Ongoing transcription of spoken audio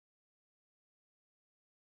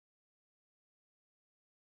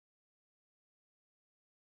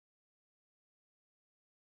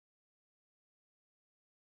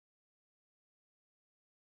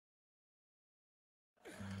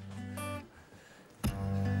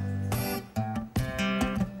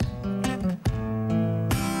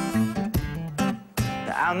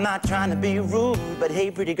I'm not trying to be rude, but hey,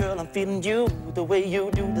 pretty girl, I'm feeling you. The way you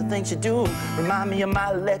do the things you do remind me of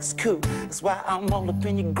my Lex coupe. That's why I'm all up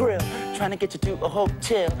in your grill, trying to get you to a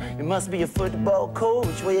hotel. You must be a football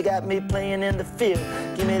coach, where you got me playing in the field.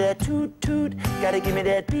 Give me that toot toot, gotta give me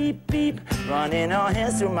that beep beep. Running our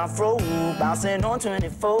hands through my fro, bouncing on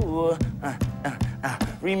 24.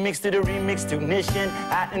 Remix to the remix technician,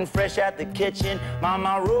 hot and fresh out the kitchen.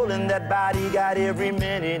 Mama rolling that body, got every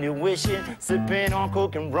minute you wishing. Sipping on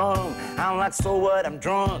coke and rum, I'm like, so what, I'm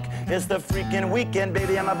drunk. It's the freaking weekend,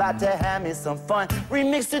 baby, I'm about to have me some fun.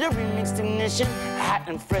 Remix to the remix technician, hot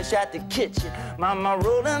and fresh out the kitchen. Mama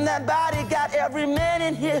rolling that body, got every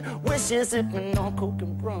minute here wishing. Sipping on coke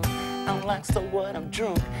and rum, I'm like, so what, I'm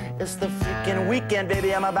drunk. It's the freaking weekend,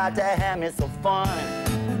 baby, I'm about to have me some fun.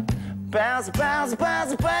 Bounce, bounce,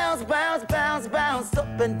 bounce, bounce, bounce, bounce, bounce,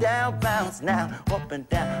 up and down, bounce now, up and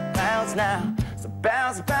down, bounce now. So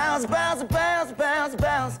bounce, bounce, bounce, bounce, bounce,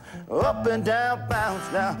 bounce, up and down,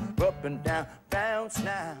 bounce now, up and down, bounce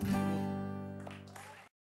now.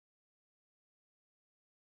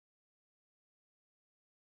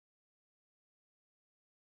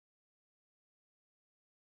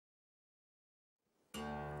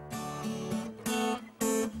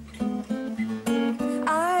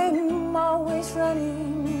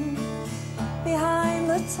 Running behind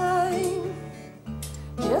the time,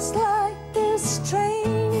 just like this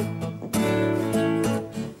train,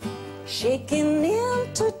 shaking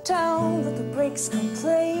into town with the brakes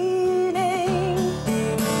complaining.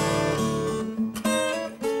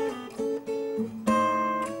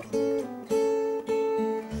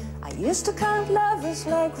 I used to count lovers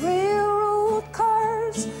like railroad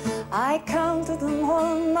cars, I counted them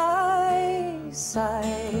on my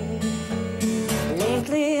side.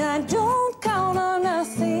 Lately I don't count on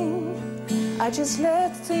nothing, I just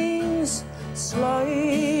let things slide.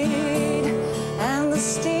 And the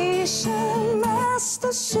station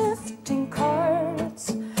master shifting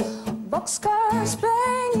carts, boxcars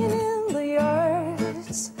banging in the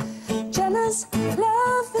yards. Jealous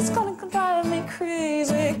love is gonna drive me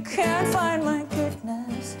crazy, can't find my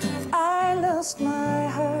goodness, I lost my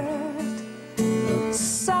heart.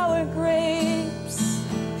 Sour grapes,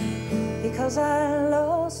 because I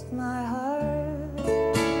lost my heart.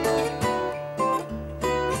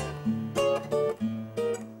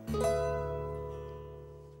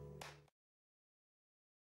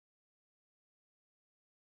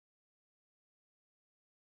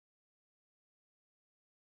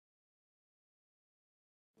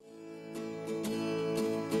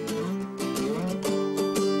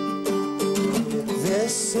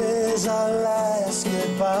 This is our last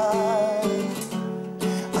goodbye.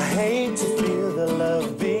 I hate to feel the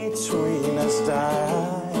love between us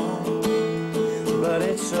die, but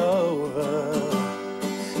it's over.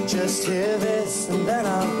 Just hear this and then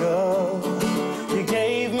I'll go. You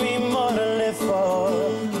gave me more to live for,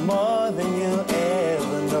 more than you'll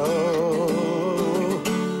ever know.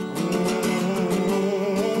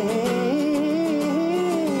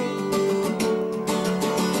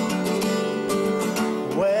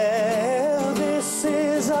 Well, this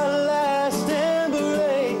is our last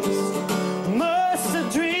embrace. Must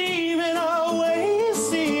have dreamed and always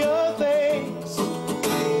see your face.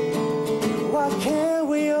 Why can't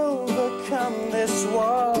we overcome this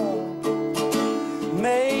war?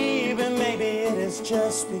 Maybe it is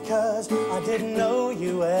just because I didn't know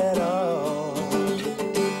you at all.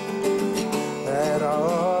 At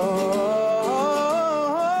all.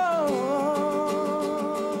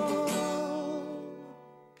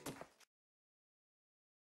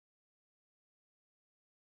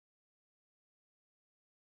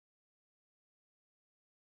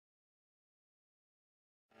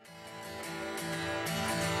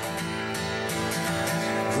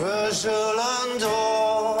 We zullen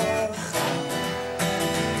doorgaan,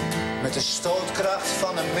 met de stootkracht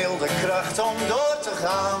van een milde kracht om door te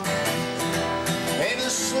gaan. In een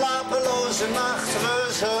slapeloze nacht, we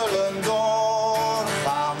zullen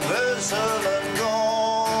doorgaan, we zullen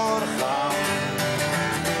doorgaan.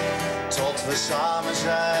 Tot we samen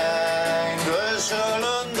zijn, we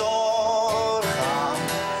zullen doorgaan.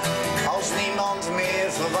 Als niemand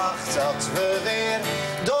meer verwacht dat we weer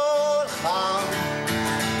doorgaan.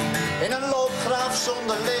 In een loopgraaf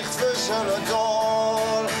zonder licht, we zullen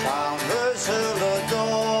doorgaan, we zullen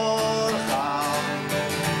doorgaan.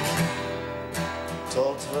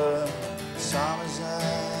 Tot we samen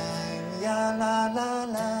zijn, ja la la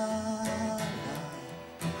la la.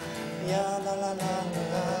 Ja la la la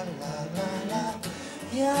la la la la.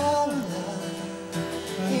 Ja la.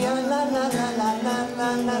 Ja la la la la la la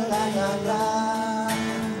la la la.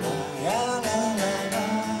 Ja la la la.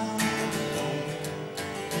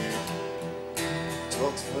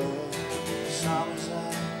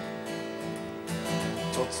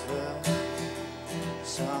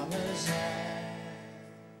 summer's end.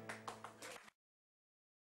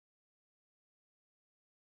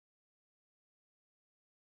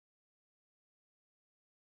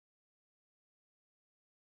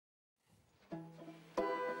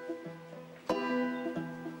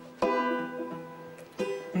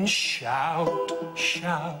 Shout,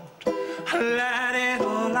 shout, let it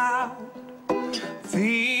all out.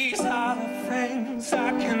 These are the things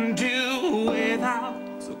I can do without.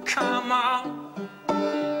 So come on,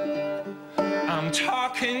 I'm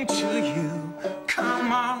talking to you.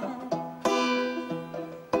 Come on.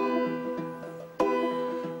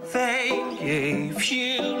 They gave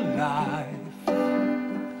you life,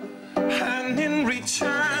 and in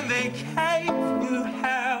return they gave you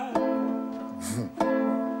hell.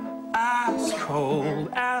 As cold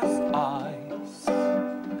as ice.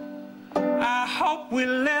 I hope we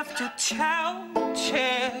live to tell the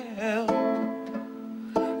tale.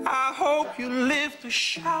 I hope you live to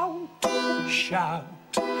shout, shout,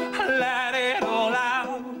 let it all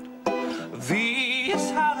out.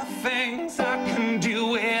 These are the things I can do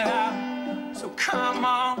without. So come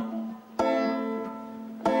on,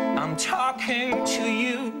 I'm talking to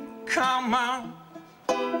you. Come on,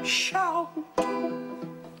 shout.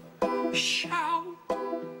 Shout.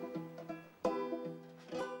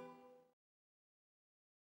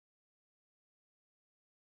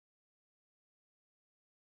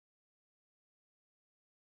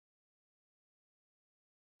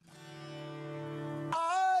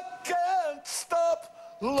 I can't stop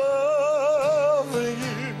loving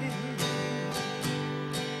you.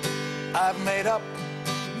 I've made up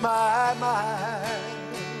my mind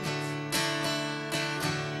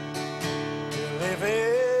to live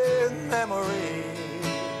in memory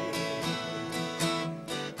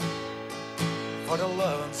for the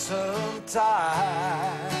lonesome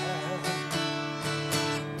time.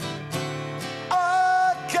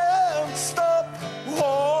 I can't stop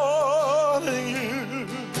wanting you.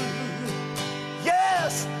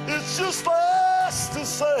 Yes, it's just less to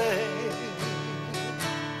say.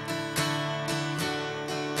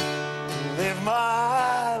 Live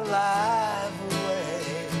my life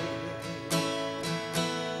away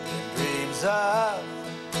in dreams of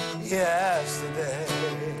yesterday.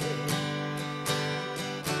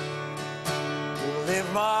 Live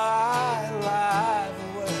my life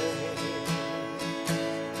away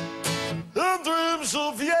in dreams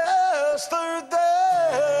of yesterday.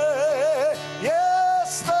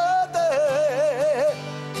 Yesterday,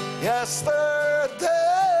 yesterday.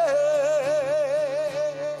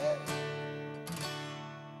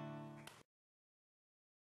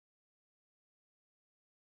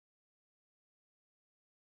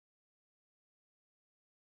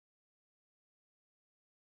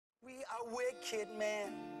 We are wicked men,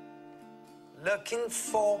 looking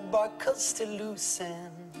for buckles to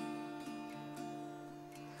loosen.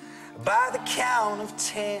 By the count of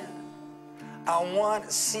 10, I want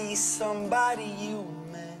to see somebody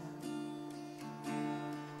human.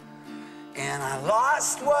 And I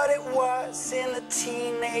lost what it was in the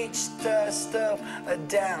teenage dust of a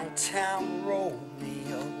downtown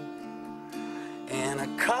Romeo. In a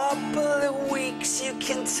couple of weeks you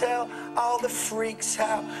can tell all the freaks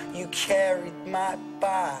how you carried my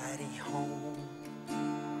body home.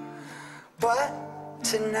 But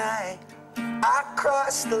tonight I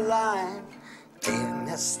crossed the line. Dear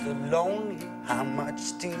Mr. Lonely, how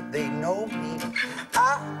much do they know me?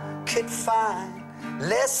 I could find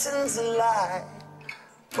lessons in life,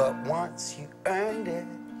 but once you earned it,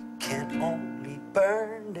 you can only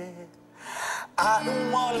burn it. I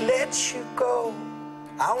don't want to let you go.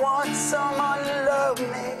 I want someone to love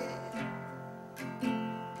me.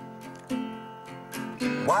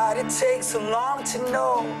 Why'd it take so long to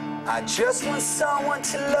know? I just want someone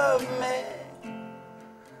to love me.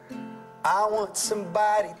 I want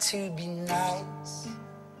somebody to be nice,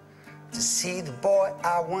 to see the boy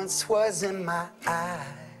I once was in my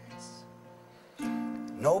eyes.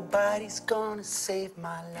 Nobody's gonna save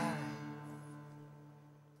my life.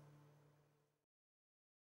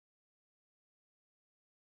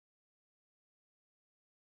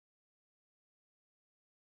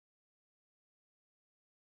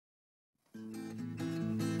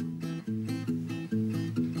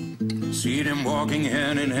 See them walking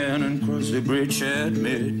hand in hand and cross the bridge at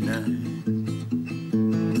midnight.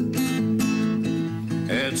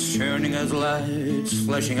 It's turning as lights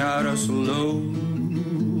flashing out as slow.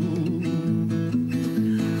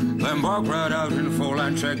 Then walk right out in full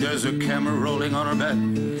line track. There's a camera rolling on her back,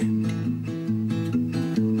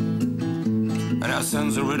 and I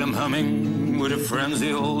sense the rhythm humming with a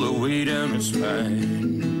frenzy all the way down her spine.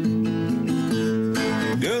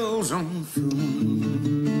 Girls on food,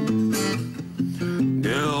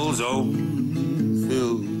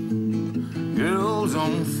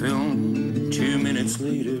 film. 2 minutes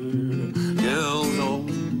later, girls on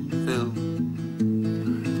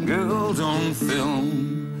film. Girls on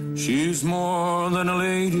film. She's more than a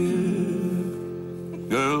lady.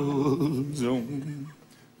 Girls on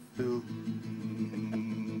film.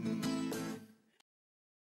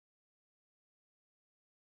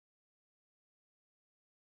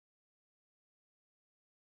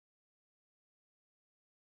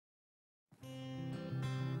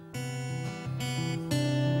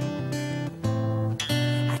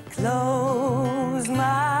 Close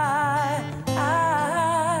my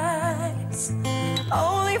eyes,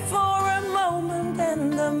 only for a moment,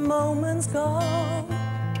 and the moment's gone.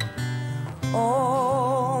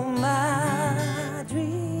 All my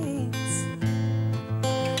dreams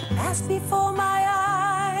pass before my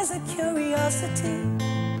eyes, a curiosity.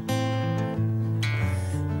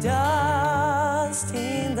 Dust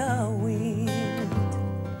in the wind,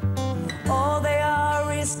 all they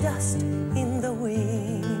are is dust in the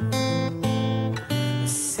wind.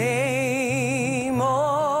 Same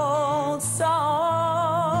old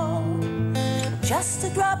song, just a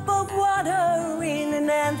drop of water in an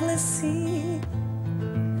endless sea.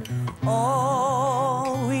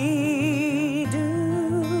 All we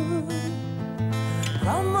do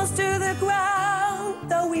crumbles to the ground,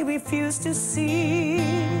 though we refuse to see.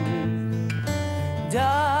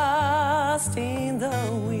 Dust in the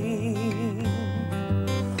wind,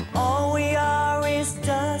 all we are is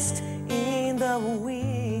dust in the wind.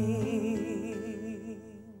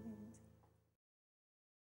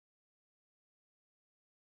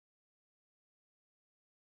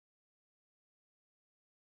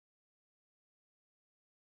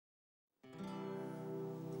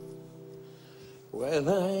 Well,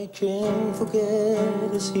 I can't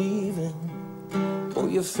forget this evening, or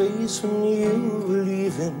your face when you were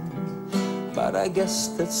leaving. But I guess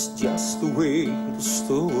that's just the way the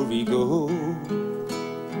story goes.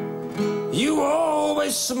 You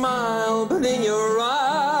always smile, but in your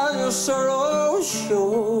eyes your sorrow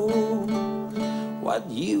shows what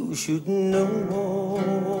you should know.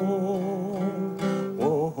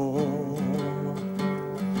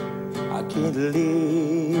 I can't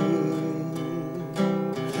live.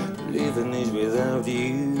 Living is without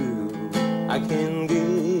you. I can't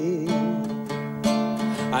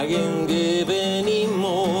give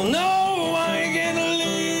anymore. No, I can't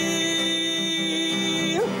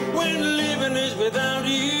live when living is without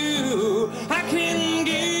you. I can't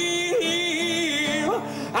give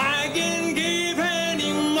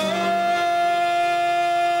anymore.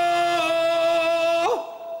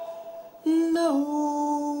 No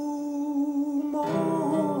more.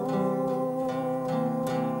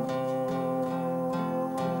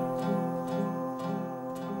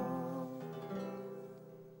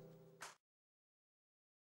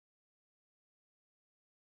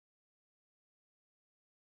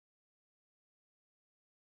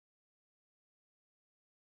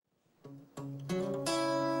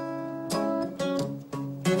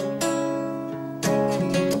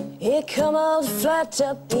 He come all flat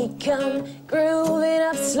up, he come grooving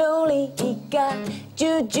up slowly. He got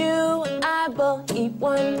juju eyeball, he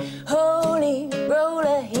one holy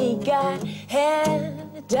roller. He got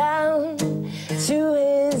head down to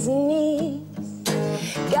his knees.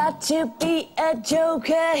 Got to be a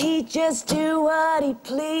joker, he just do what he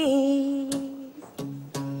please.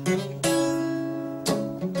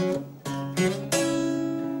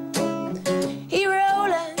 He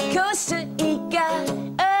roller coaster, he got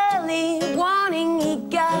warning, he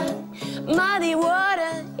got muddy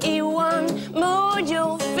water, he won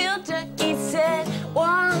mojo filter. He said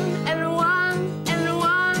 1 and 1 and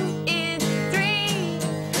 1 is 3.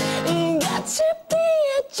 Got to be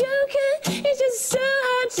a joker, it's just so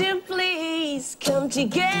hard to please. Come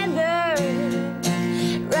together.